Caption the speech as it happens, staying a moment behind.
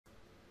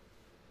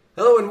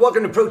Hello and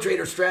welcome to Pro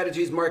Trader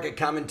Strategies Market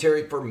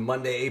Commentary for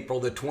Monday,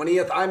 April the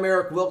 20th. I'm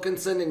Eric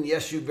Wilkinson, and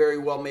yes, you very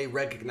well may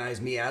recognize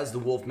me as the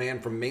Wolfman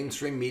from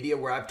mainstream media,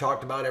 where I've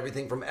talked about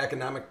everything from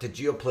economic to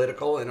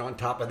geopolitical, and on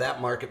top of that,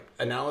 market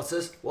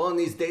analysis. Well, in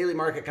these daily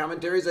market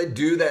commentaries, I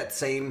do that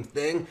same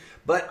thing,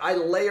 but I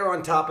layer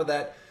on top of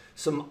that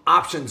some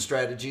option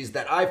strategies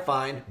that I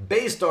find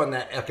based on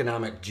that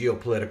economic,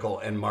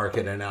 geopolitical, and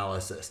market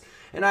analysis.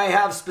 And I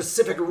have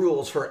specific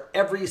rules for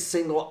every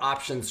single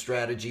option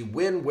strategy,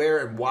 when,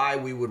 where, and why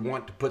we would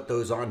want to put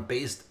those on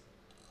based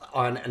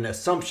on an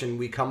assumption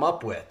we come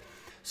up with.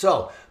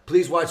 So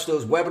please watch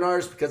those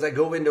webinars because I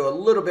go into a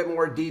little bit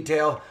more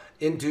detail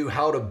into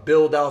how to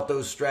build out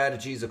those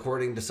strategies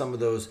according to some of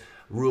those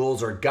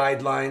rules or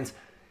guidelines.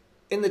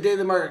 In the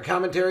daily market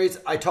commentaries,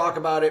 I talk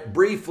about it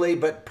briefly,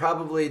 but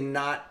probably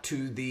not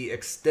to the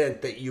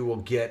extent that you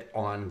will get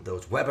on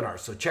those webinars.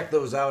 So check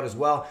those out as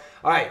well.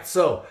 All right,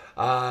 so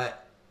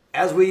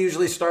as we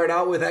usually start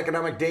out with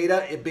economic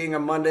data, it being a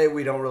Monday,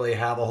 we don't really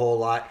have a whole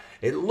lot.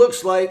 It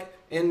looks like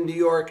in New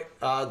York,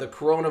 the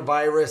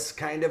coronavirus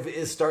kind of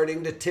is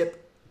starting to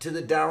tip to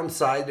the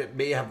downside. It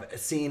may have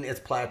seen its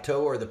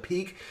plateau or the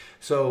peak.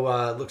 So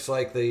it looks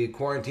like the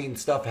quarantine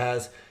stuff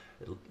has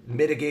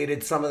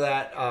mitigated some of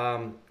that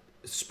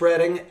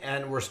spreading,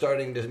 and we're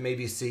starting to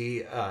maybe see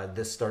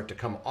this start to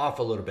come off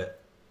a little bit.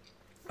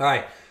 All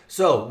right,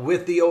 so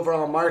with the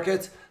overall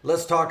markets,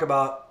 let's talk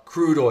about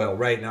crude oil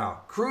right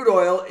now. Crude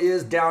oil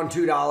is down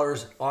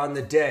 $2 on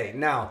the day.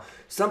 Now,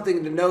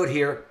 something to note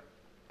here,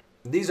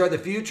 these are the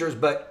futures,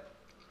 but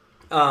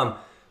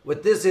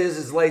what this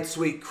is light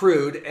sweet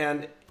crude,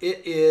 and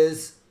it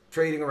is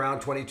trading around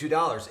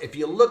 $22. If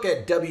you look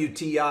at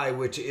WTI,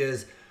 which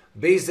is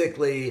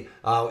basically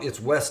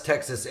it's West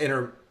Texas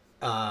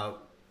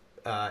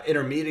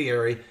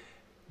intermediary,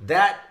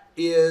 that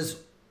is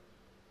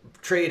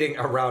trading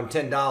around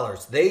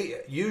 $10.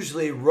 They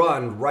usually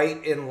run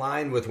right in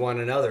line with one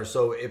another.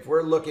 So if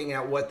we're looking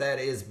at what that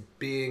is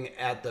being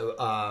at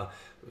the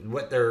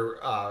what they're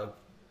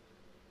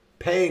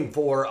paying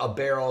for a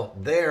barrel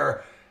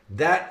there,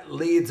 that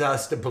leads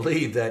us to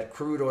believe that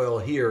crude oil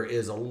here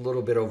is a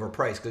little bit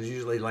overpriced, because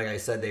usually, like I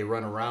said, they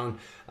run around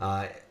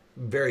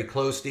very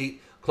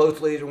closely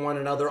to one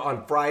another.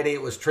 On Friday,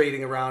 it was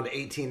trading around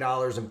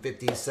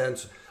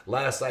 $18.50.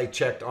 Last I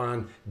checked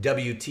on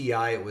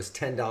WTI, it was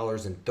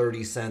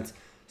 $10.30.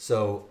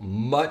 So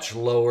much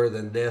lower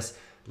than this,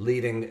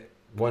 leading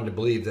one to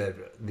believe that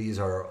these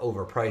are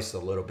overpriced a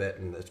little bit,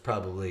 and it's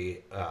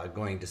probably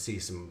going to see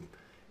some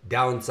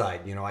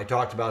downside. You know, I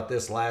talked about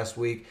this last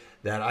week,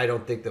 that I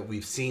don't think that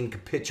we've seen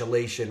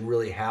capitulation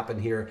really happen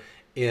here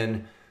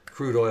in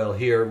crude oil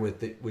here,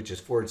 which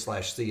is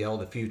 /CL,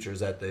 the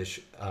futures at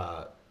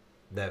the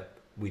that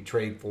we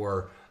trade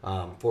for,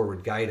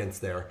 forward guidance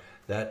there.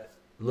 That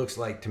looks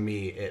like to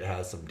me it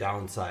has some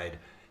downside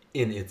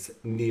in its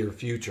near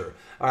future.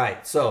 All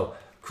right, so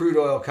crude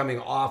oil coming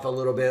off a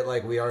little bit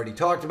like we already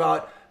talked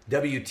about.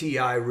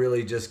 WTI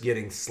really just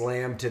getting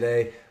slammed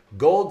today.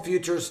 Gold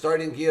futures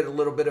starting to get a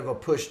little bit of a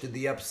push to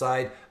the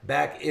upside,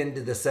 back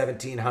into the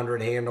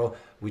 1700 handle.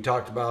 We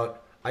talked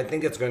about, I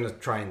think it's going to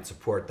try and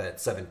support that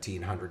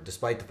 1700,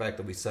 despite the fact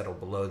that we settled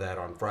below that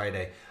on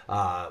Friday.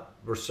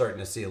 We're starting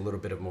to see a little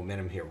bit of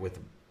momentum here with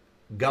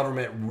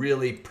government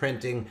really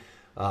printing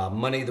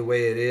money the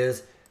way it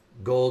is.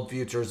 Gold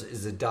futures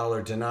is a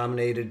dollar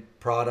denominated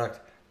product.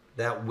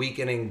 That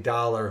weakening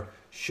dollar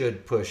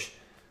should push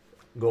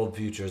gold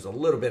futures a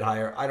little bit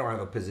higher. I don't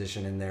have a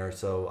position in there,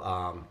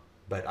 so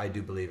but I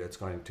do believe it's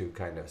going to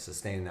kind of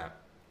sustain that.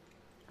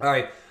 All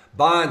right,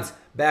 bonds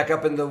back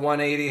up in the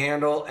 180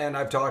 handle, and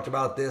I've talked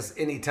about this.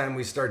 Anytime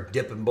we start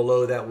dipping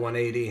below that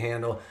 180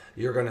 handle,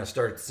 you're going to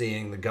start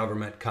seeing the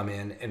government come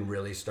in and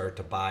really start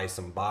to buy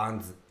some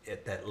bonds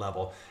at that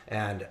level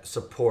and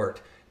support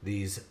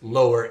these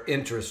lower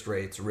interest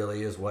rates.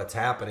 Really is what's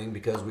happening,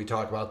 because we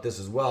talk about this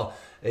as well.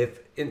 If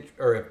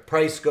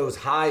price goes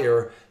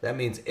higher, that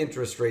means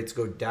interest rates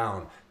go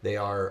down. They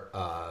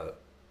are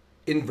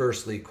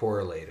inversely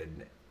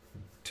correlated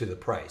to the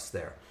price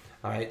there.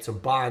 All right, so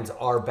bonds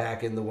are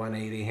back in the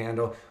 180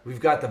 handle. We've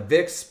got the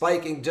VIX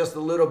spiking just a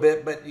little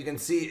bit, but you can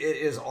see it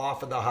is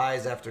off of the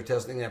highs after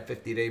testing that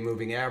 50-day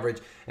moving average.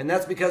 And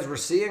that's because we're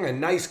seeing a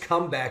nice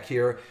comeback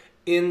here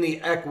in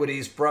the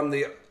equities from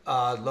the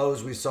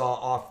lows we saw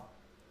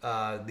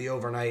off the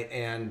overnight,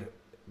 and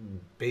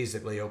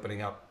basically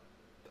opening up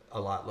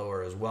a lot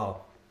lower as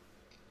well.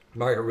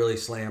 Market really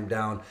slammed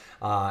down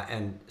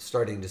and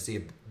starting to see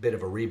a bit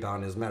of a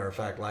rebound. As a matter of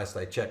fact, last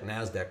I checked,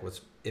 NASDAQ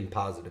was in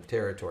positive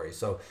territory.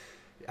 So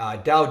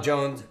Dow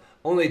Jones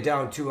only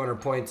down 200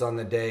 points on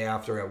the day,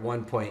 after at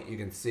one point you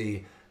can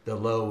see the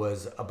low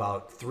was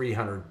about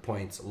 300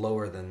 points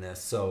lower than this.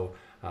 So,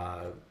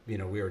 you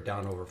know, we were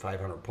down over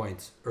 500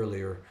 points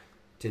earlier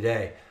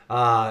today.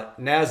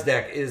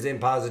 NASDAQ is in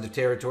positive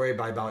territory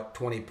by about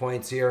 20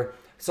 points here.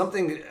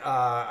 Something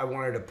I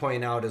wanted to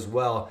point out as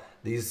well,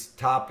 these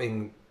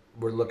topping,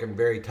 we're looking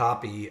very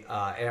toppy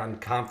and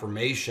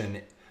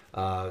confirmation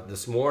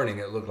This morning,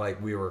 it looked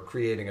like we were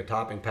creating a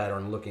topping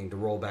pattern looking to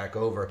roll back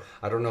over.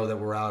 I don't know that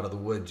we're out of the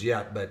woods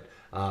yet, but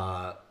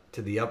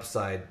to the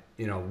upside,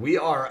 we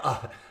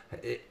are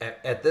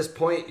at this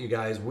point, you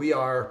guys, we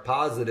are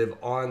positive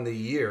on the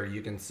year.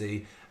 You can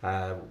see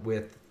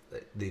with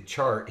the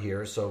chart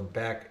here. So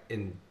back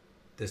in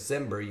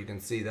December, you can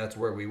see that's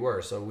where we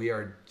were. So we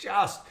are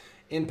just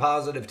in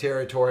positive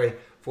territory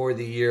for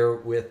the year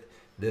with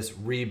this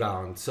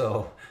rebound.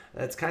 So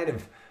that's kind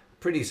of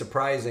pretty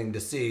surprising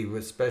to see,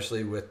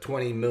 especially with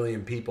 20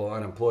 million people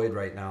unemployed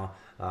right now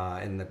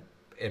in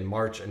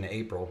March and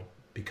April,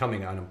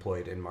 becoming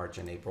unemployed in March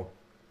and April.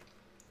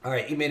 All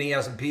right, E-mini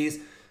S&Ps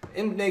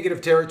in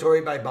negative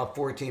territory by about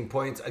 14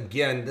 points.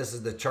 Again, this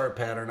is the chart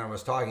pattern I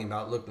was talking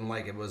about, looking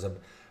like it was a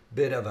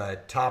bit of a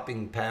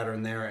topping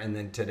pattern there. And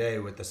then today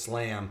with the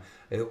slam,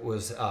 it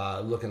was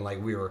looking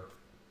like we were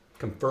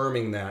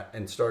confirming that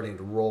and starting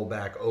to roll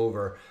back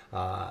over,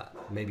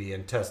 maybe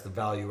and test the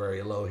value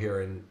area low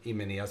here in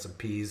E-mini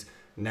S&Ps.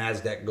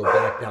 NASDAQ go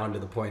back down to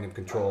the point of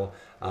control.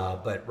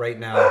 But right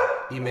now,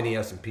 E-mini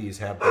S&Ps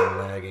have been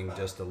lagging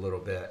just a little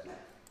bit.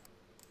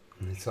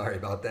 Sorry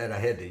about that. I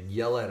had to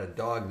yell at a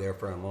dog there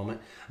for a moment.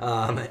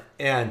 Let's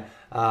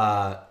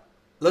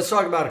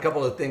talk about a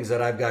couple of things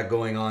that I've got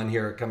going on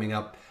here coming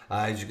up.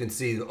 As you can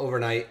see,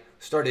 overnight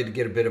started to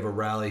get a bit of a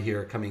rally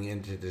here coming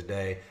into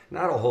today.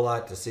 Not a whole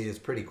lot to see. It's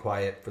pretty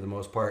quiet for the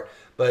most part.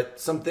 But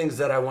some things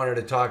that I wanted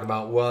to talk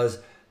about was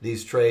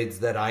these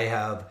trades that I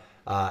have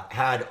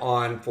had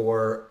on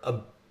for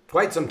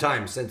quite some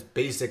time, since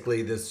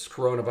basically this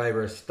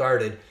coronavirus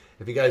started.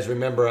 If you guys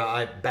remember,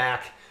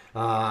 back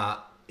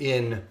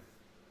in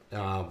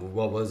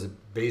what was it,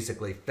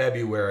 basically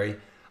February,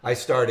 I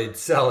started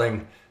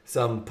selling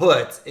some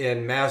puts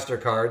in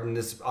MasterCard, and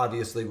this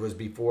obviously was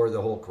before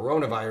the whole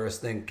coronavirus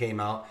thing came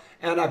out,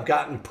 and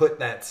I've put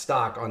that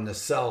stock on the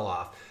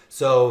sell-off.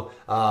 So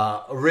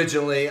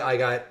originally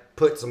I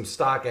put some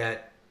stock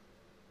at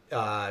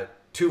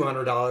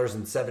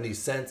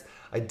 $200.70.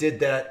 I did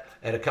that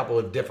at a couple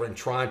of different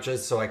tranches,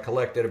 so I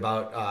collected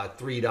about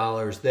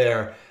 $3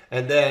 there.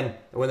 And then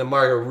when the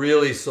market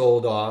really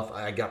sold off,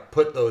 I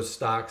put those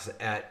stocks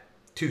at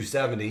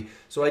 $270.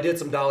 So I did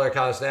some dollar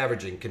cost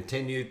averaging,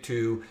 continued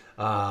to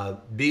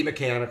be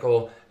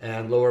mechanical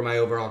and lower my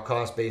overall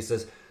cost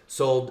basis.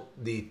 Sold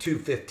the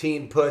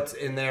 215 puts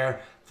in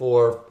there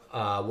for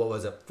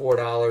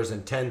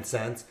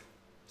 $4.10.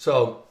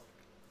 So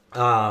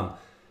I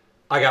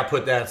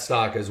put that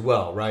stock as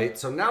well, right?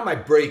 So now my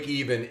break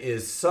even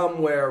is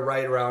somewhere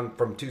right around,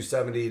 from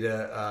 270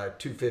 to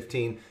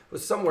 215,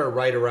 was somewhere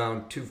right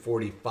around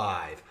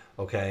 245,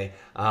 okay?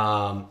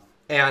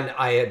 And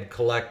I had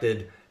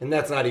collected, and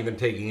that's not even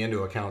taking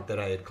into account that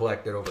I had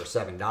collected over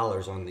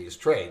 $7 on these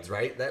trades,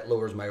 right? That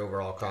lowers my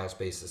overall cost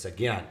basis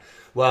again.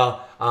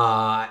 Well,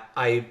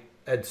 I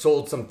had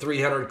sold some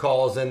 300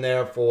 calls in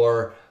there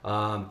for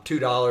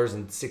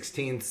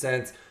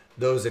 $2.16.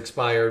 Those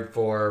expired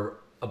for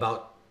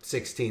about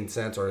 16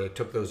 cents, or I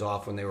took those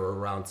off when they were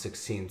around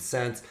 16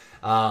 cents.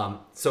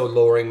 So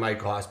lowering my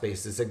cost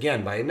basis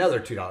again by another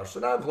 $2. So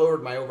now I've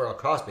lowered my overall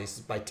cost basis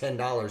by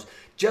 $10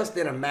 just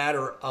in a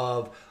matter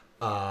of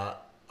a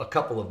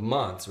couple of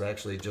months, or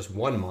actually just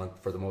 1 month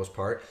for the most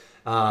part.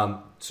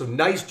 So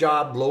nice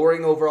job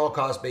lowering overall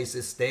cost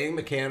basis, staying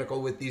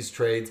mechanical with these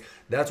trades.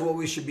 That's what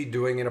we should be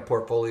doing in a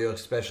portfolio,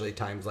 especially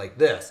times like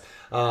this.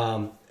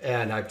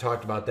 And I've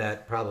talked about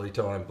that probably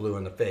till I'm blue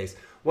in the face.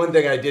 One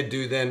thing I did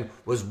do then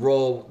was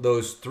roll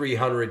those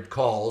 300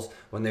 calls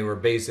when they were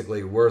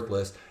basically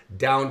worthless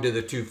down to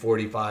the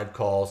 245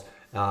 calls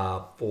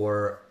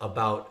for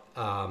about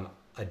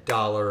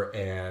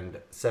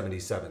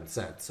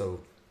 $1.77.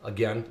 So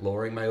again,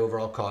 lowering my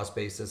overall cost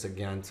basis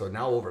again. So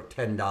now over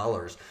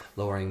 $10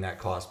 lowering that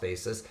cost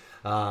basis.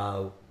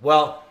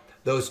 Well,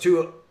 those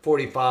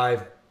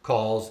 245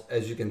 calls,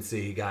 as you can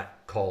see, got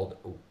called.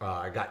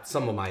 I got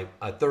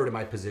a third of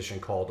my position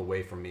called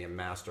away from me in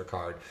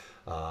MasterCard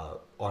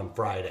on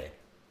Friday.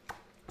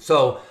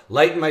 So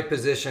lighten my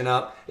position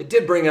up. It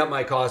did bring up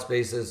my cost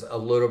basis a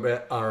little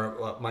bit,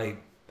 or my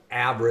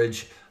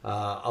average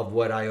of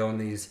what I own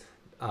these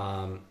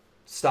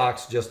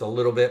stocks just a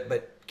little bit,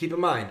 but keep in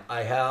mind,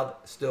 I have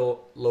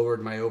still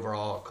lowered my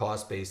overall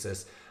cost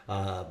basis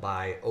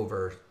by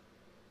over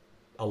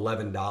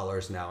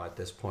 $11 now at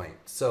this point.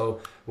 So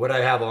what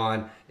I have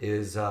on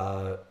is,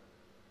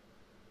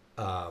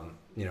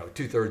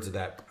 2/3 of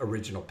that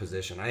original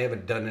position. I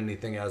haven't done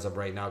anything as of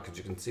right now because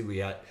you can see we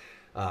had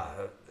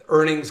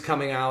earnings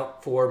coming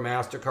out for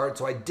MasterCard.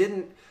 So I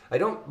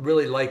don't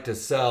really like to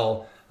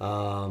sell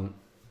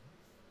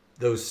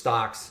those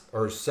stocks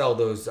or sell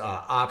those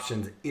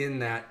options in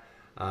that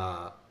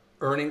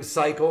earnings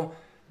cycle,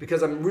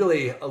 because I'm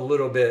really a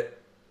little bit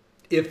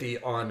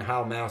iffy on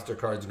how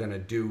MasterCard's going to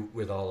do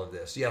with all of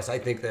this. Yes, I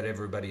think that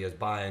everybody is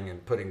buying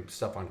and putting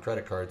stuff on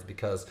credit cards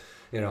because,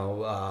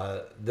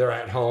 they're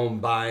at home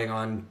buying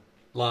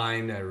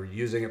online or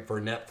using it for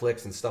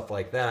Netflix and stuff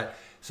like that.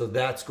 So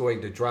that's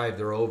going to drive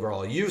their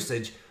overall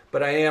usage.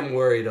 but I am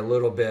worried a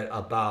little bit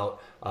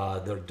about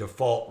the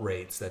default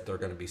rates that they're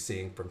going to be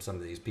seeing from some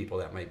of these people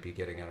that might be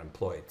getting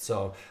unemployed.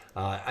 So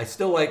I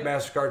still like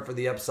MasterCard for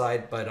the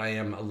upside, but I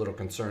am a little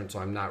concerned, so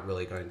I'm not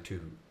really going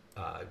to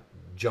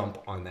jump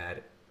on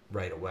that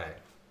right away.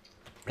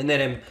 And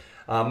then in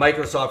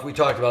Microsoft, we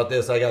talked about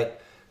this. I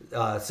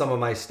got some of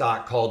my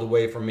stock called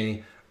away from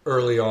me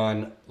early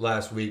on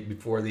last week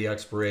before the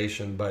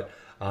expiration, but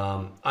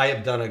I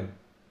have done a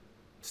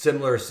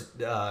similar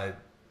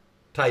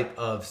type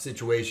of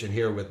situation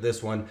here with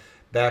this one.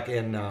 Back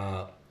in,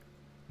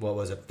 what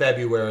was it,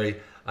 February,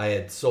 I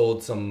had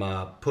sold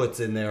some puts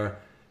in there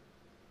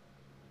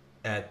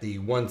at the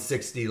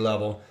 160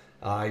 level.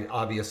 I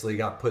obviously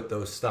got put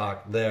those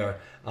stock there.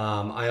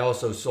 I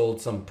also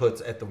sold some puts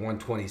at the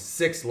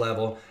 126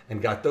 level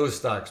and got those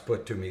stocks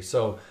put to me.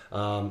 So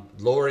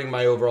lowering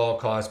my overall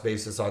cost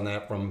basis on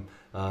that from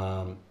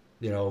 $4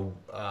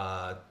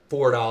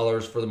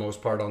 for the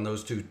most part on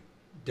those two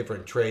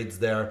different trades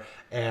there,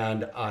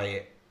 and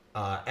I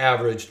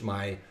averaged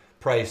my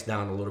price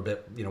down a little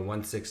bit,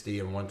 160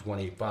 and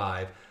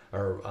 125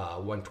 or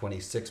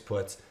 126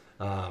 puts.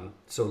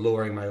 So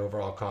lowering my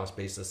overall cost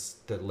basis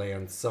to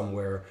land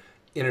somewhere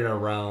in and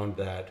around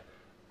that,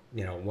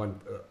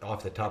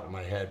 off the top of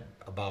my head,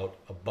 about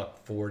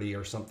 $1.40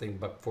 or something,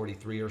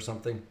 $1.43 or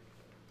something.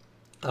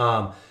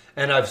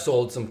 And I've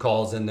sold some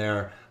calls in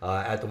there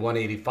at the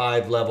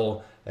 185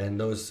 level, and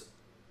those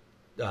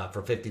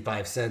for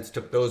 55 cents,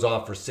 took those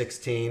off for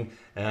 16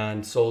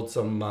 and sold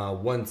some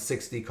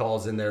 160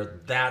 calls in there.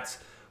 That's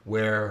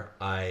where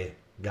I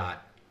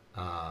got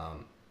a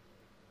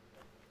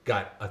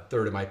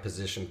third of my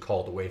position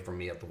called away from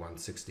me at the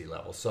 160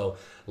 level. So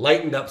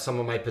lightened up some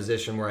of my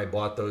position where I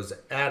bought those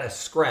at a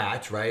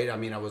scratch, right? I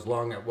mean, I was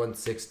long at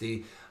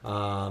 160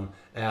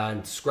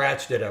 and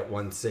scratched it at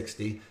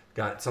 160.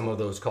 Got some of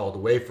those called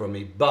away from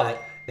me.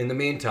 But in the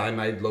meantime,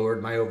 I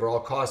lowered my overall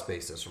cost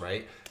basis,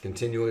 right?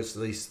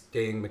 Continuously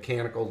staying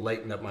mechanical,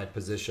 lightened up my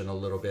position a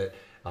little bit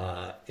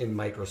in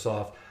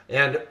Microsoft.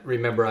 And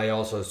remember, I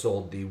also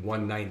sold the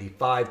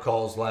 195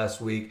 calls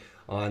last week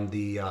on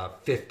the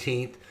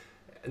 15th.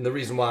 And the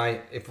reason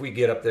why, if we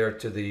get up there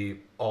to the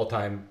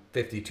all-time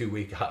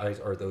 52-week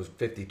highs or those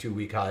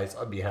 52-week highs,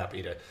 I'd be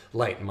happy to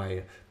lighten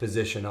my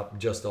position up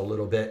just a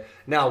little bit.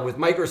 Now, with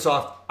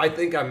Microsoft, I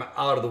think I'm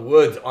out of the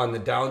woods on the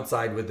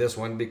downside with this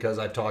one because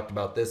I've talked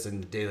about this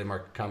in the daily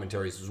market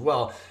commentaries as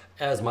well,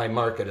 as my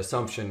market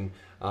assumption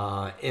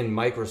in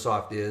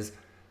Microsoft is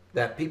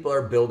that people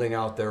are building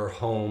out their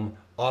home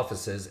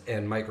offices,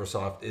 and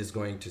Microsoft is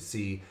going to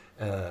see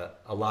a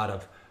lot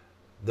of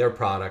their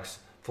products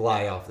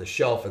fly off the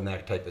shelf in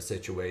that type of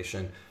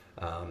situation.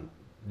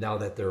 Now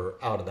that they're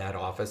out of that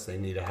office, they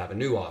need to have a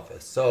new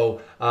office. So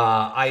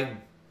I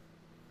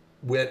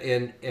went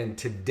in and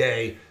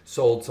today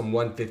sold some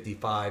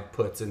 155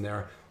 puts in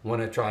there. Want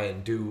to try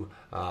and do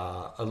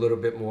a little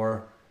bit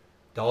more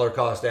dollar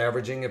cost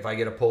averaging if I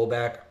get a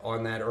pullback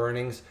on that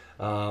earnings.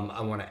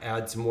 I want to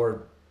add some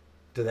more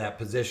to that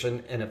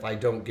position, and if I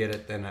don't get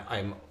it, then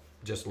I'm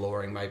just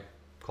lowering my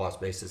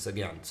cost basis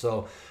again.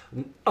 So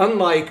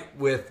unlike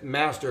with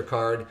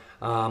MasterCard,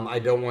 I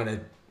don't want to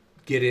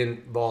get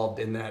involved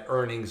in that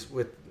earnings.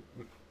 With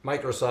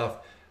Microsoft,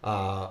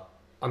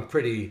 I'm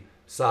pretty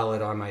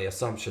solid on my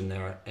assumption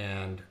there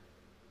and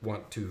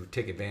want to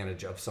take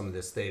advantage of some of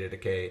this theta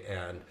decay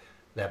and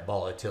that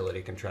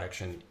volatility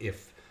contraction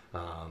if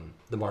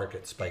the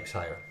market spikes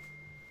higher.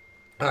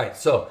 All right,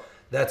 so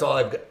that's all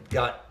I've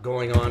got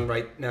going on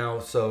right now.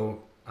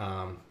 So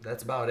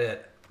that's about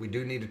it. We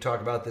do need to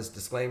talk about this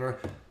disclaimer.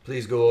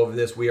 Please go over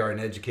this. We are an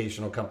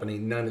educational company.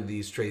 None of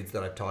these trades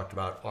that I've talked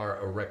about are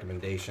a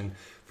recommendation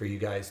for you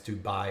guys to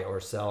buy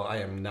or sell. I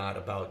am not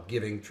about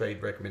giving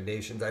trade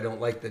recommendations. I don't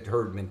like the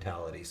herd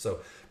mentality. So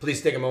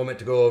please take a moment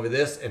to go over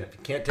this. And if you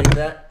can't take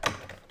that,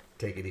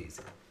 take it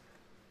easy.